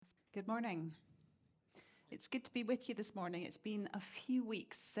Good morning. It's good to be with you this morning. It's been a few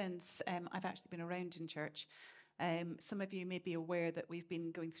weeks since I've actually been around in church. Some of you may be aware that we've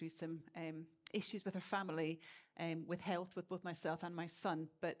been going through some issues with our family, with health, with both myself and my son,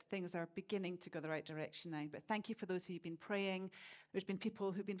 but things are beginning to go the right direction now. But thank you for those who've been praying. There's been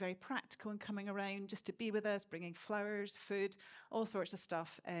people who've been very practical and coming around just to be with us, bringing flowers, food, all sorts of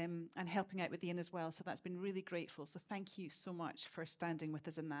stuff, and helping out with Ian as well. So that's been really grateful. So thank you so much for standing with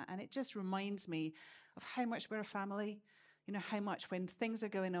us in that. And it just reminds me of how much we're a family, how much when things are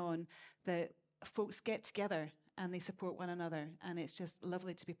going on that folks get together and they support one another. And it's just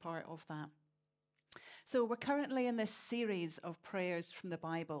lovely to be part of that. So we're currently in this series of prayers from the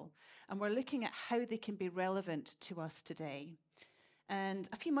Bible, and we're looking at how they can be relevant to us today. And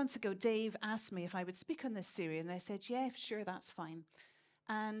a few months ago, Dave asked me if I would speak on this series, and I said, yeah, sure, that's fine.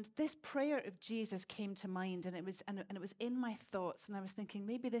 And this prayer of Jesus came to mind, and it was in my thoughts, and I was thinking,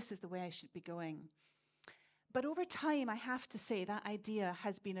 maybe this is the way I should be going. But over time, I have to say, that idea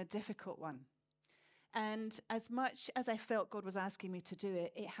has been a difficult one. And as much as I felt God was asking me to do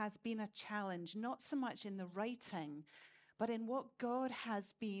it, it has been a challenge, not so much in the writing, but in what God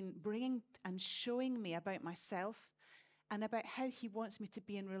has been bringing and showing me about myself and about how he wants me to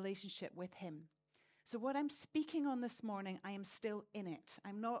be in relationship with him. So what I'm speaking on this morning, I am still in it.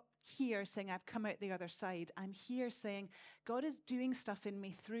 I'm not here saying I've come out the other side. I'm here saying God is doing stuff in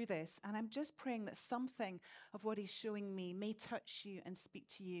me through this, and I'm just praying that something of what he's showing me may touch you and speak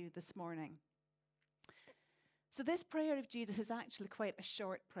to you this morning. So this prayer of Jesus is actually quite a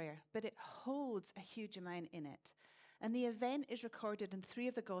short prayer, but it holds a huge amount in it. And the event is recorded in 3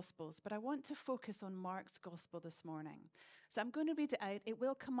 of the Gospels, but I want to focus on Mark's Gospel this morning. So I'm going to read it out. It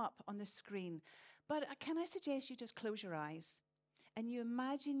will come up on the screen. But can I suggest you just close your eyes and you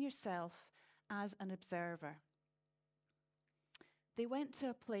imagine yourself as an observer? They went to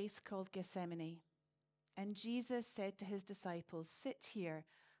a place called Gethsemane, and Jesus said to his disciples, "Sit here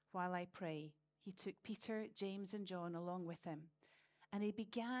while I pray." He took Peter, James, and John along with him, and he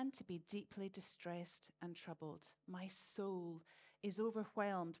began to be deeply distressed and troubled. "My soul is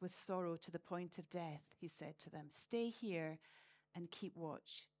overwhelmed with sorrow to the point of death," he said to them. "Stay here and keep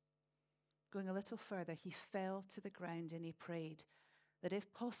watch." Going a little further, he fell to the ground and he prayed that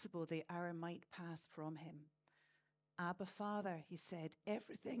if possible, the hour might pass from him. "Abba, Father," he said,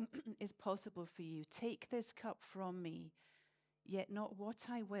 "everything is possible for you. Take this cup from me. Yet not what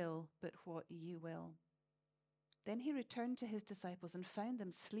I will, but what you will." Then he returned to his disciples and found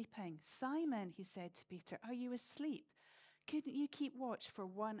them sleeping. "Simon," he said to Peter, "are you asleep? Couldn't you keep watch for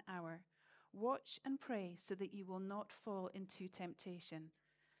 1 hour? Watch and pray so that you will not fall into temptation.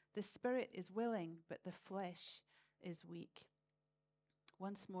 The spirit is willing, but the flesh is weak."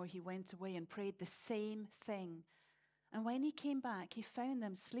 Once more he went away and prayed the same thing. And when he came back, he found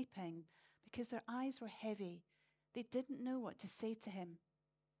them sleeping because their eyes were heavy. They didn't know what to say to him.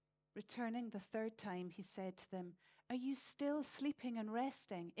 Returning the 3rd time, he said to them, "Are you still sleeping and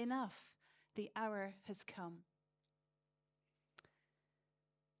resting? Enough, the hour has come."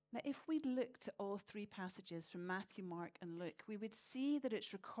 Now, if we looked at all 3 passages from Matthew, Mark, and Luke, we would see that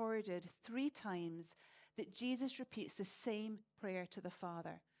it's recorded 3 times that Jesus repeats the same prayer to the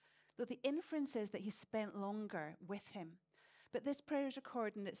Father, though the inference is that he spent longer with him. But this prayer is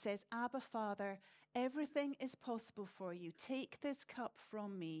recorded and it says, "Abba, Father, everything is possible for you. Take this cup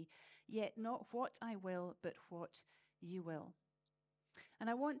from me, yet not what I will, but what you will." And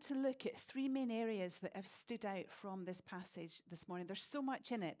I want to look at 3 main areas that have stood out from this passage this morning. There's so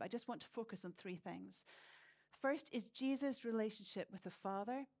much in it, but I just want to focus on 3 things. First is Jesus' relationship with the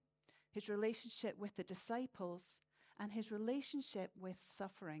Father, his relationship with the disciples, and his relationship with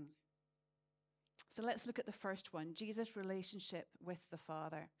suffering. So let's look at the first one, Jesus' relationship with the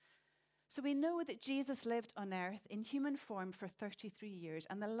Father. So we know that Jesus lived on earth in human form for 33 years,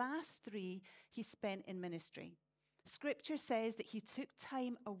 and the last 3 he spent in ministry. Scripture says that he took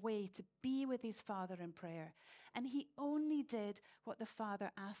time away to be with his Father in prayer, and he only did what the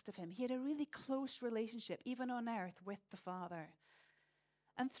Father asked of him. He had a really close relationship, even on earth, with the Father.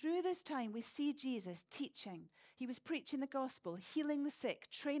 And through this time, we see Jesus teaching. He was preaching the gospel, healing the sick,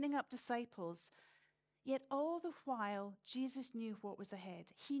 training up disciples. Yet all the while, Jesus knew what was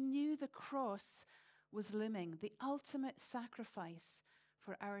ahead. He knew the cross was looming, the ultimate sacrifice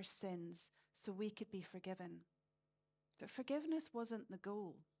for our sins so we could be forgiven. But forgiveness wasn't the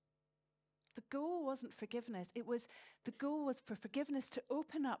goal. The goal wasn't forgiveness. The goal was for forgiveness to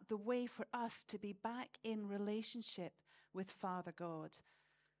open up the way for us to be back in relationship with Father God.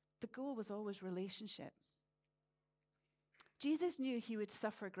 The goal was always relationship. Jesus knew he would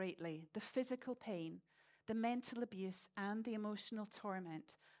suffer greatly, the physical pain, the mental abuse, and the emotional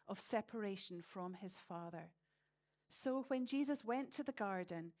torment of separation from his Father. So when Jesus went to the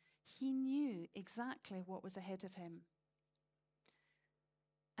garden, he knew exactly what was ahead of him.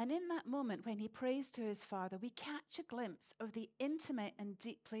 And in that moment, when he prays to his Father, we catch a glimpse of the intimate and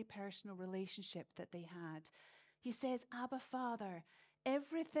deeply personal relationship that they had. He says, Abba, Father,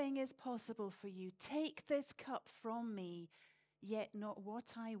 everything is possible for you. Take this cup from me, yet not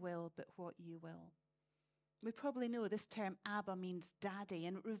what I will, but what you will. We probably know this term Abba means daddy,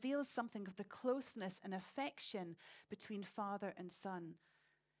 and it reveals something of the closeness and affection between father and son.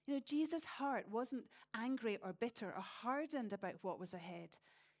 You know, Jesus' heart wasn't angry or bitter or hardened about what was ahead.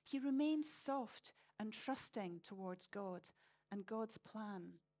 He remained soft and trusting towards God and God's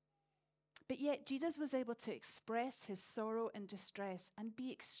plan. But yet Jesus was able to express his sorrow and distress and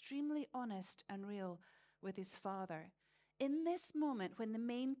be extremely honest and real with his Father. In this moment, when the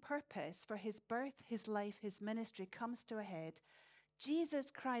main purpose for his birth, his life, his ministry comes to a head,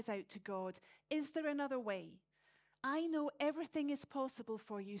 Jesus cries out to God, "Is there another way? I know everything is possible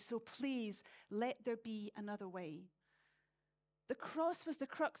for you, so please let there be another way." The cross was the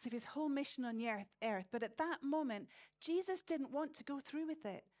crux of his whole mission on earth, but at that moment, Jesus didn't want to go through with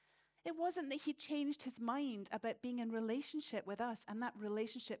it. It wasn't that he changed his mind about being in relationship with us and that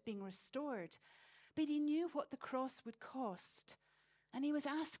relationship being restored, but he knew what the cross would cost. And he was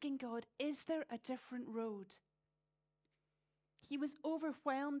asking God, is there a different road? He was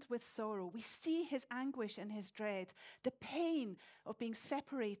overwhelmed with sorrow. We see his anguish and his dread, the pain of being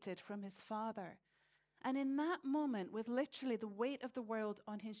separated from his Father. And in that moment, with literally the weight of the world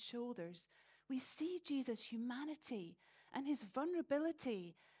on his shoulders, we see Jesus' humanity and his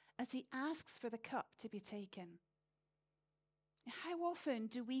vulnerability as he asks for the cup to be taken. How often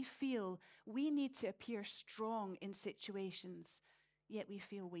do we feel we need to appear strong in situations, yet we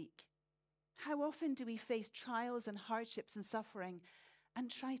feel weak? How often do we face trials and hardships and suffering and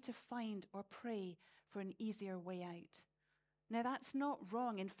try to find or pray for an easier way out? Now, that's not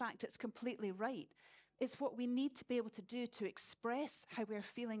wrong. In fact, it's completely right. It's what we need to be able to do to express how we're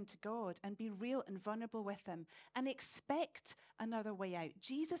feeling to God and be real and vulnerable with him and expect another way out.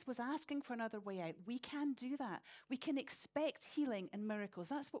 Jesus was asking for another way out. We can do that. We can expect healing and miracles.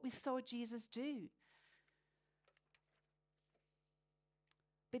 That's what we saw Jesus do.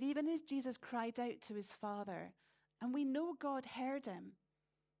 But even as Jesus cried out to his Father, and we know God heard him,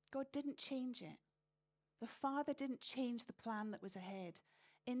 God didn't change it. The Father didn't change the plan that was ahead.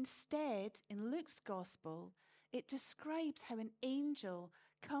 Instead, in Luke's gospel, it describes how an angel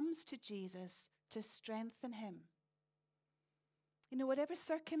comes to Jesus to strengthen him. You know, whatever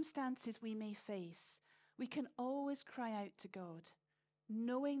circumstances we may face, we can always cry out to God,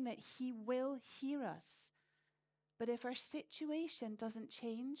 knowing that he will hear us. But if our situation doesn't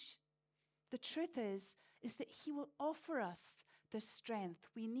change, the truth is that he will offer us the strength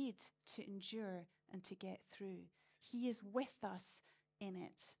we need to endure and to get through. He is with us in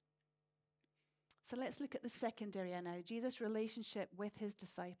it. So let's look at the second area now, Jesus' relationship with his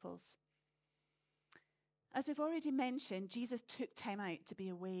disciples. As we've already mentioned, Jesus took time out to be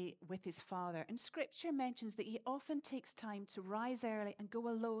away with his Father. And Scripture mentions that he often takes time to rise early and go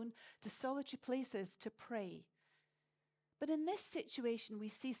alone to solitary places to pray. But in this situation, we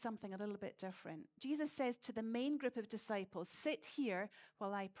see something a little bit different. Jesus says to the main group of disciples, "Sit here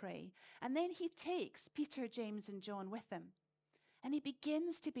while I pray." And then he takes Peter, James, and John with him. And he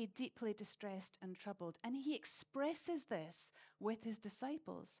begins to be deeply distressed and troubled. And he expresses this with his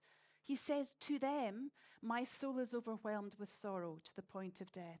disciples. He says to them, "My soul is overwhelmed with sorrow to the point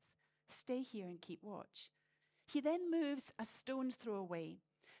of death. Stay here and keep watch." He then moves a stone's throw away.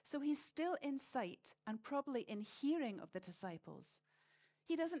 So he's still in sight and probably in hearing of the disciples.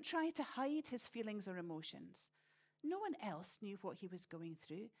 He doesn't try to hide his feelings or emotions. No one else knew what he was going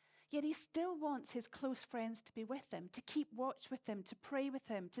through. Yet he still wants his close friends to be with him, to keep watch with him, to pray with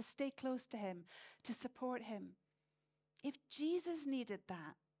him, to stay close to him, to support him. If Jesus needed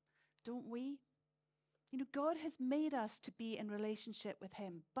that, don't we? You know, God has made us to be in relationship with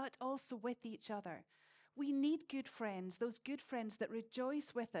him, but also with each other. We need good friends, those good friends that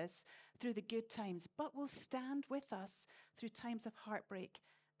rejoice with us through the good times, but will stand with us through times of heartbreak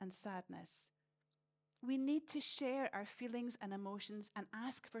and sadness. We need to share our feelings and emotions and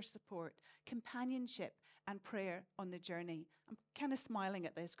ask for support, companionship, and prayer on the journey. I'm kind of smiling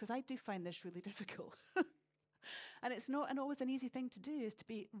at this because I do find this really difficult. And it's not always an easy thing to do, is to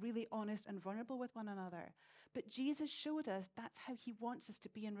be really honest and vulnerable with one another. But Jesus showed us that's how he wants us to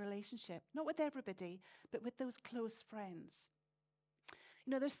be in relationship, not with everybody, but with those close friends.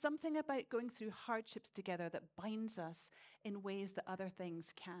 You know, there's something about going through hardships together that binds us in ways that other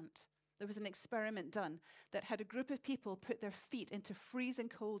things can't. There was an experiment done that had a group of people put their feet into freezing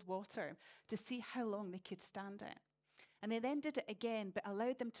cold water to see how long they could stand it. And they then did it again, but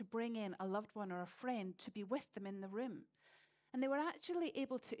allowed them to bring in a loved one or a friend to be with them in the room. And they were actually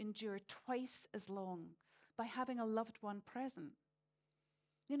able to endure twice as long by having a loved one present.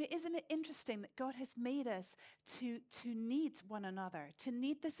 You know, isn't it interesting that God has made us to need one another, to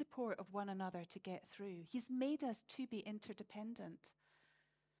need the support of one another to get through? He's made us to be interdependent.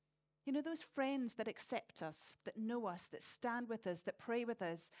 You know, those friends that accept us, that know us, that stand with us, that pray with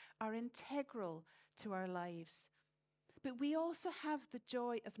us, are integral to our lives. But we also have the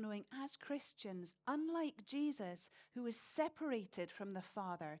joy of knowing, as Christians, unlike Jesus, who was separated from the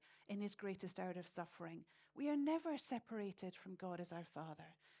Father in his greatest hour of suffering, we are never separated from God as our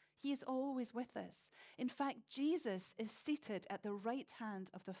Father. He is always with us. In fact, Jesus is seated at the right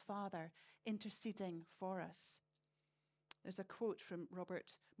hand of the Father, interceding for us. There's a quote from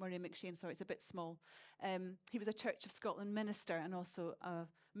Robert Murray McShane. Sorry, it's a bit small. He was a Church of Scotland minister and also a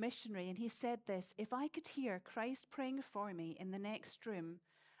missionary. And he said this: "If I could hear Christ praying for me in the next room,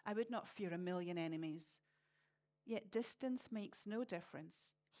 I would not fear a million enemies. Yet distance makes no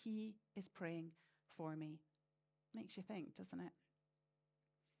difference. He is praying for me." Makes you think, doesn't it?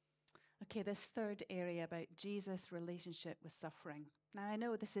 Okay, this third area about Jesus' relationship with suffering. Now, I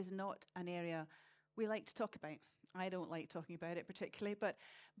know this is not an area we like to talk about. I don't like talking about it particularly,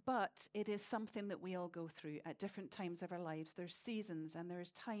 but it is something that we all go through at different times of our lives. There's seasons and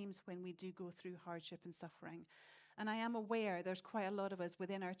there's times when we do go through hardship and suffering. And I am aware there's quite a lot of us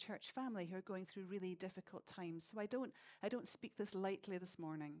within our church family who are going through really difficult times. So I don't speak this lightly this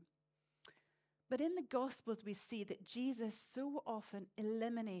morning. But in the Gospels, we see that Jesus so often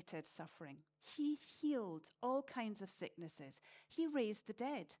eliminated suffering. He healed all kinds of sicknesses. He raised the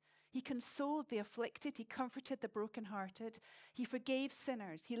dead. He consoled the afflicted. He comforted the brokenhearted. He forgave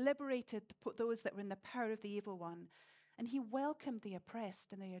sinners. He liberated those that were in the power of the evil one. And he welcomed the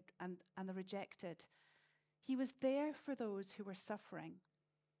oppressed and the rejected. He was there for those who were suffering.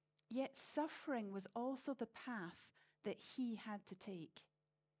 Yet suffering was also the path that he had to take.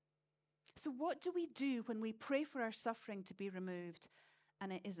 So what do we do when we pray for our suffering to be removed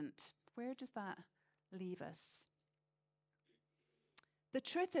and it isn't? Where does that leave us? The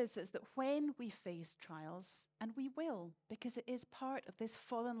truth is that when we face trials, and we will, because it is part of this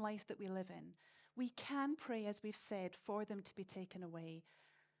fallen life that we live in, we can pray, as we've said, for them to be taken away.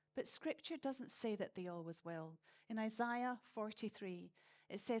 But Scripture doesn't say that they always will. In Isaiah 43,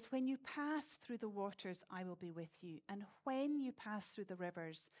 it says, "When you pass through the waters, I will be with you. And when you pass through the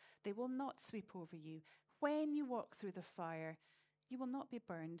rivers, they will not sweep over you. When you walk through the fire, you will not be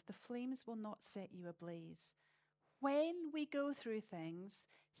burned. The flames will not set you ablaze." When we go through things,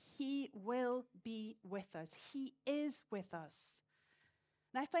 he will be with us. He is with us.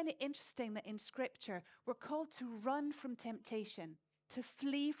 And I find it interesting that in Scripture, we're called to run from temptation, to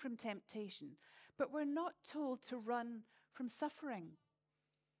flee from temptation, but we're not told to run from suffering.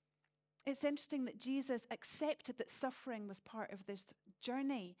 It's interesting that Jesus accepted that suffering was part of this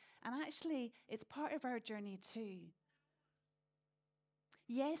journey, and actually, it's part of our journey too.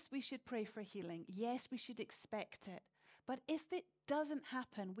 Yes, we should pray for healing. Yes, we should expect it. But if it doesn't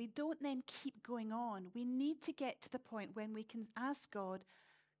happen, we don't then keep going on. We need to get to the point when we can ask God,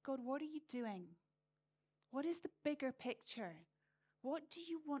 "God, what are you doing? What is the bigger picture? What do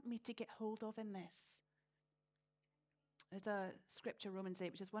you want me to get hold of in this?" There's a scripture, Romans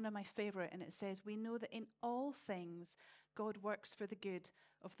 8, which is one of my favorite, and it says, "We know that in all things God works for the good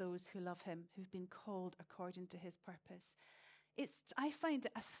of those who love him, who've been called according to his purpose." I find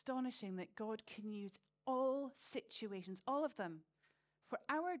it astonishing that God can use all situations, all of them, for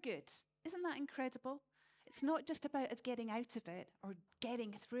our good. Isn't that incredible? It's not just about us getting out of it or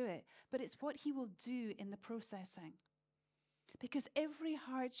getting through it, but it's what he will do in the processing. Because every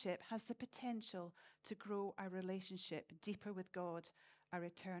hardship has the potential to grow our relationship deeper with God, our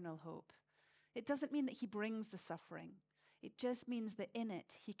eternal hope. It doesn't mean that he brings the suffering. It just means that in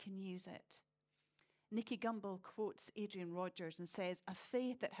it, he can use it. Nicky Gumbel quotes Adrian Rogers and says, "A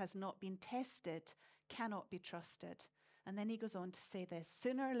faith that has not been tested cannot be trusted." And then he goes on to say this: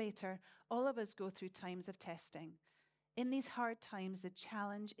 "Sooner or later, all of us go through times of testing. In these hard times, the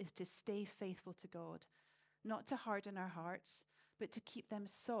challenge is to stay faithful to God, not to harden our hearts, but to keep them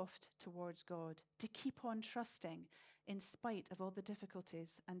soft towards God, to keep on trusting in spite of all the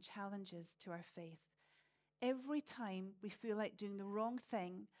difficulties and challenges to our faith. Every time we feel like doing the wrong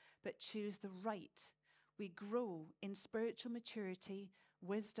thing, but choose the right, we grow in spiritual maturity,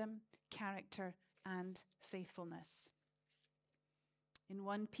 wisdom, character, and faithfulness." In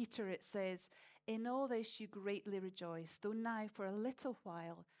 1 Peter it says, "In all this you greatly rejoice, though now for a little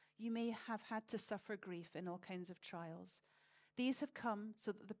while You may have had to suffer grief in all kinds of trials. These have come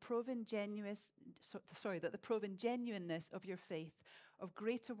so that the proven genuineness of your faith, of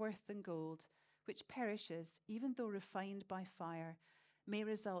greater worth than gold, which perishes, even though refined by fire, may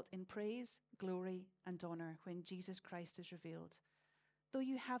result in praise, glory, and honor when Jesus Christ is revealed. Though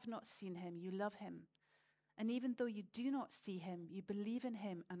you have not seen him, you love him. And even though you do not see him, you believe in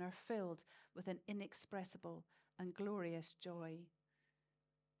him and are filled with an inexpressible and glorious joy.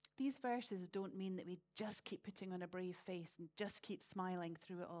 These verses don't mean that we just keep putting on a brave face and just keep smiling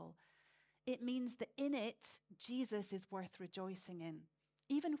through it all. It means that in it, Jesus is worth rejoicing in,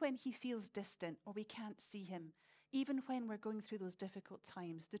 even when he feels distant or we can't see him, even when we're going through those difficult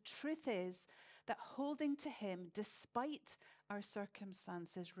times. The truth is that holding to him, despite our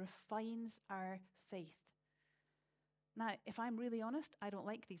circumstances, refines our faith. Now, if I'm really honest, I don't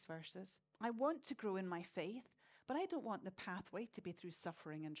like these verses. I want to grow in my faith, but I don't want the pathway to be through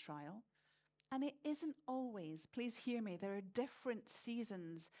suffering and trial. And it isn't always, please hear me, there are different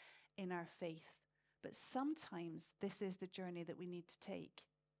seasons in our faith, but sometimes this is the journey that we need to take.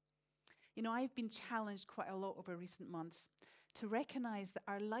 You know, I've been challenged quite a lot over recent months to recognize that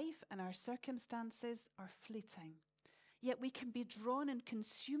our life and our circumstances are fleeting. Yet we can be drawn and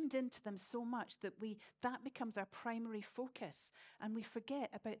consumed into them so much that that becomes our primary focus, and we forget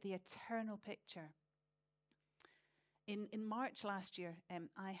about the eternal picture. In March last year,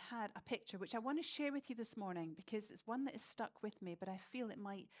 I had a picture which I want to share with you this morning because it's one that has stuck with me, but I feel it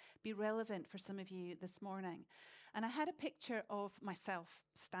might be relevant for some of you this morning. And I had a picture of myself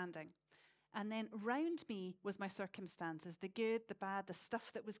standing. And then round me was my circumstances, the good, the bad, the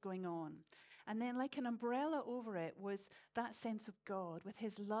stuff that was going on. And then like an umbrella over it was that sense of God with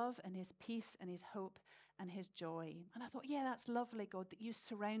his love and his peace and his hope and his joy. And I thought, yeah, that's lovely, God, that you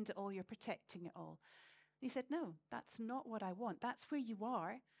surround it all, you're protecting it all. And he said, no, that's not what I want. That's where you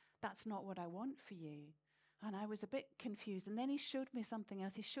are. That's not what I want for you. And I was a bit confused. And then he showed me something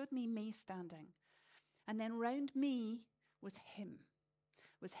else. He showed me standing. And then round me was him.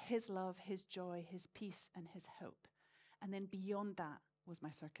 Was his love, his joy, his peace, and his hope. And then beyond that was my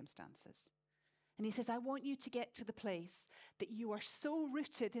circumstances. And he says, I want you to get to the place that you are so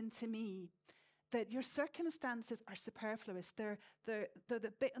rooted into me that your circumstances are superfluous. They're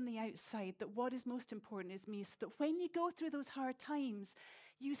the bit on the outside, that what is most important is me, so that when you go through those hard times,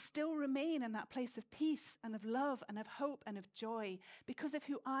 you still remain in that place of peace and of love and of hope and of joy because of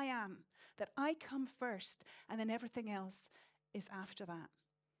who I am, that I come first and then everything else is after that.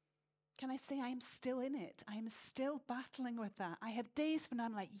 Can I say I am still in it? I am still battling with that. I have days when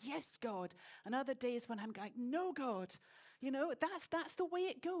I'm like, yes, God, and other days when I'm like, no, God. You know, that's the way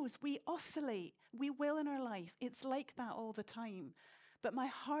it goes. We oscillate. We will in our life. It's like that all the time. But my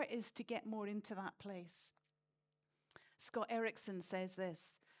heart is to get more into that place. Scott Erickson says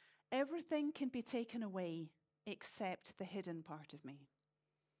this, everything can be taken away except the hidden part of me.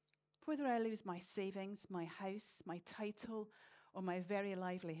 Whether I lose my savings, my house, my title, or my very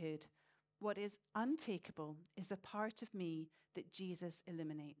livelihood, what is untakeable is a part of me that Jesus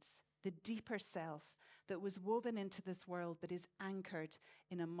eliminates, the deeper self that was woven into this world but is anchored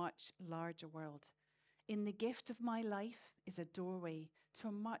in a much larger world. In the gift of my life is a doorway to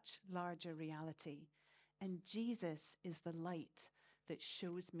a much larger reality, and Jesus is the light that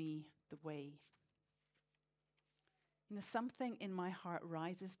shows me the way. You know, something in my heart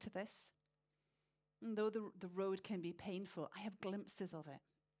rises to this. And though the road can be painful, I have glimpses of it.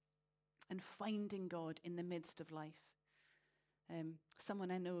 And finding God in the midst of life.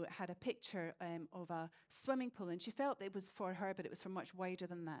 Someone I know had a picture of a swimming pool, and she felt it was for her, but it was for much wider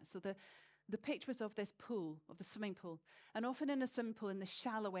than that. So the picture was of this pool, of the swimming pool. And often in a swimming pool, in the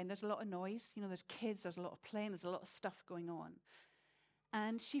shallow end, there's a lot of noise. You know, there's kids, there's a lot of playing, there's a lot of stuff going on.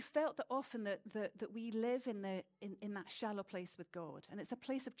 And she felt that often that we live in that shallow place with God. And it's a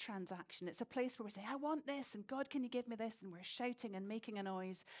place of transaction. It's a place where we say, I want this, and God, can you give me this? And we're shouting and making a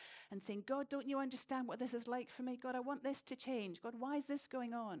noise and saying, God, don't you understand what this is like for me? God, I want this to change. God, why is this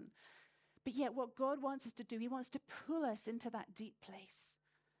going on? But yet what God wants us to do, he wants to pull us into that deep place,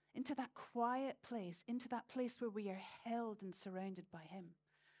 into that quiet place, into that place where we are held and surrounded by him.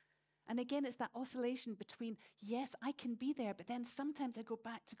 And again, it's that oscillation between, yes, I can be there, but then sometimes I go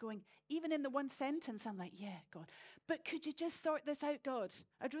back to going, even in the one sentence, I'm like, yeah, God, but could you just sort this out, God?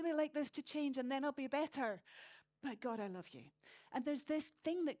 I'd really like this to change, and then I'll be better. But God, I love you. And there's this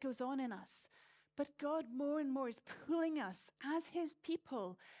thing that goes on in us. But God more and more is pulling us as his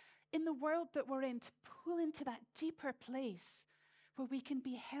people in the world that we're in to pull into that deeper place where we can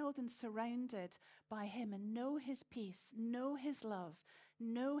be held and surrounded by him and know his peace, know his love,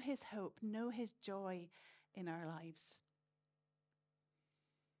 know his hope, know his joy in our lives.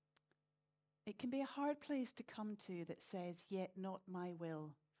 It can be a hard place to come to that says, yet not my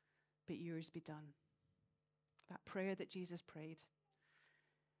will, but yours be done. That prayer that Jesus prayed.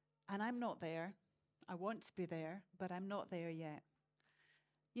 And I'm not there. I want to be there, but I'm not there yet.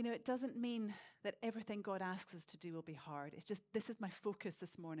 You know, it doesn't mean that everything God asks us to do will be hard. It's just, this is my focus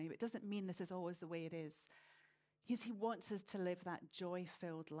this morning. It doesn't mean this is always the way it is. He wants us to live that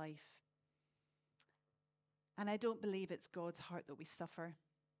joy-filled life. And I don't believe it's God's heart that we suffer.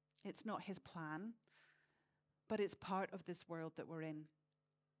 It's not his plan, but it's part of this world that we're in.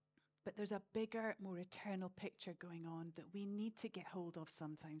 But there's a bigger, more eternal picture going on that we need to get hold of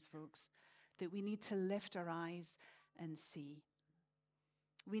sometimes, folks, that we need to lift our eyes and see.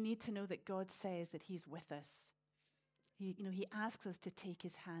 We need to know that God says that he's with us. He asks us to take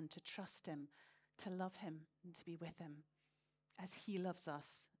his hand, to trust him, to love him, and to be with him as he loves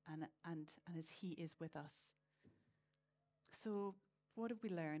us and as he is with us. So what have we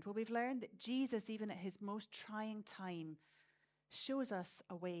learned? Well, we've learned that Jesus, even at his most trying time, shows us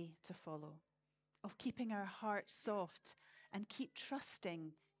a way to follow, of keeping our hearts soft and keep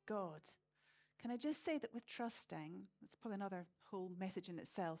trusting God. Can I just say that with trusting, that's probably another whole message in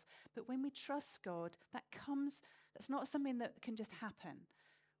itself, but when we trust God, that's not something that can just happen.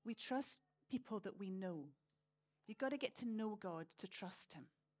 We trust people that we know. You've got to get to know God to trust him.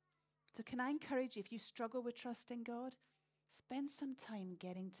 So can I encourage you, if you struggle with trusting God, spend some time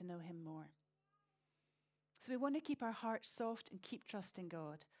getting to know him more. So we want to keep our hearts soft and keep trusting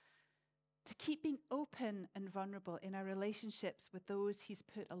God, to keep being open and vulnerable in our relationships with those he's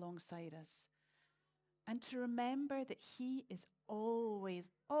put alongside us, and to remember that he is always,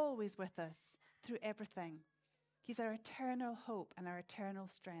 always with us through everything. He's our eternal hope and our eternal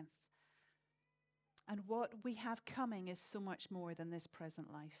strength. And what we have coming is so much more than this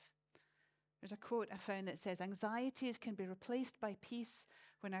present life. There's a quote I found that says, "Anxieties can be replaced by peace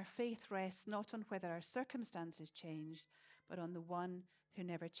when our faith rests not on whether our circumstances change, but on the one who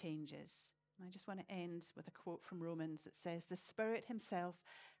never changes." And I just want to end with a quote from Romans that says, "The Spirit himself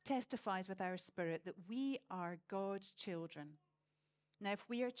testifies with our spirit that we are God's children. Now, if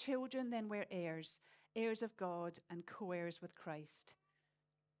we are children, then we're heirs, heirs of God and co-heirs with Christ.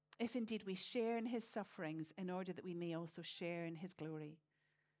 If indeed we share in his sufferings in order that we may also share in his glory.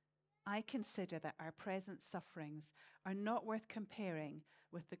 I consider that our present sufferings are not worth comparing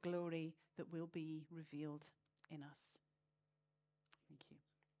with the glory that will be revealed in us."